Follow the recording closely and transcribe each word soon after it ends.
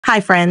Hi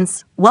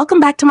friends,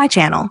 welcome back to my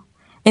channel.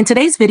 In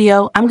today's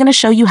video, I'm going to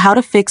show you how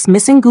to fix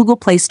missing Google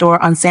Play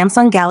Store on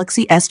Samsung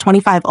Galaxy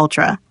S25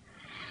 Ultra.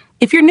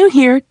 If you're new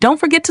here, don't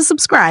forget to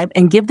subscribe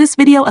and give this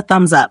video a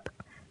thumbs up.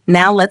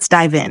 Now let's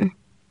dive in.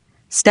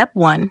 Step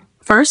 1.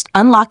 First,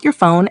 unlock your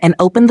phone and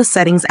open the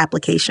Settings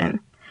application.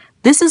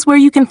 This is where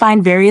you can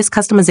find various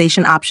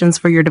customization options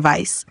for your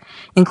device,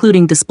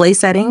 including display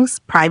settings,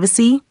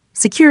 privacy,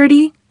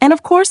 security, and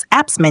of course,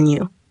 apps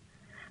menu.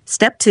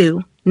 Step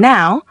 2.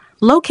 Now,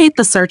 locate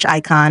the search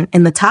icon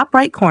in the top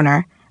right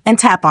corner and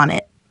tap on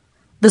it.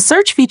 The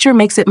search feature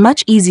makes it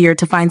much easier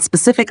to find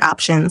specific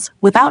options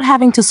without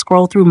having to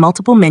scroll through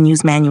multiple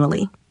menus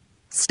manually.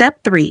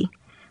 Step 3.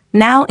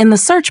 Now in the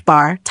search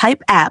bar,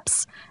 type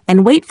apps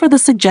and wait for the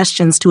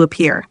suggestions to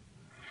appear.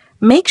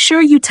 Make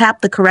sure you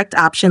tap the correct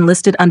option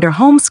listed under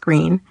home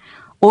screen,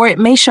 or it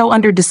may show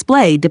under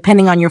display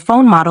depending on your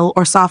phone model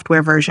or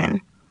software version.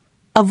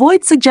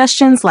 Avoid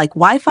suggestions like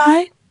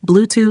Wi-Fi,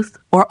 Bluetooth,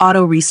 or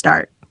auto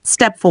restart.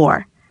 Step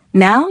 4.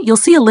 Now you'll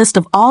see a list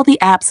of all the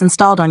apps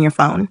installed on your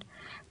phone.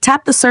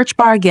 Tap the search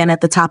bar again at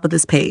the top of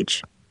this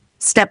page.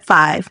 Step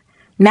 5.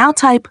 Now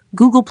type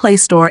Google Play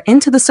Store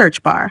into the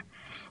search bar.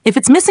 If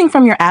it's missing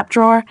from your app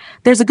drawer,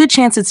 there's a good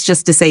chance it's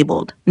just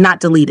disabled, not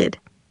deleted.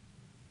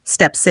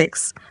 Step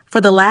 6. For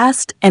the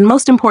last and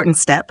most important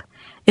step,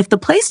 if the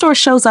Play Store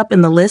shows up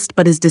in the list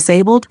but is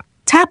disabled,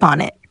 tap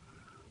on it.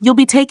 You'll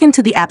be taken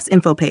to the app's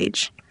info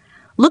page.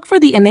 Look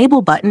for the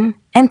Enable button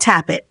and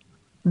tap it.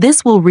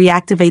 This will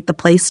reactivate the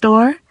Play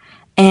Store,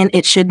 and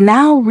it should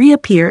now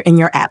reappear in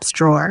your apps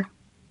drawer.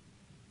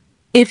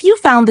 If you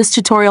found this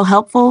tutorial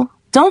helpful,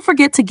 don't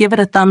forget to give it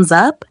a thumbs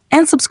up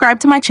and subscribe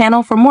to my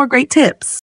channel for more great tips.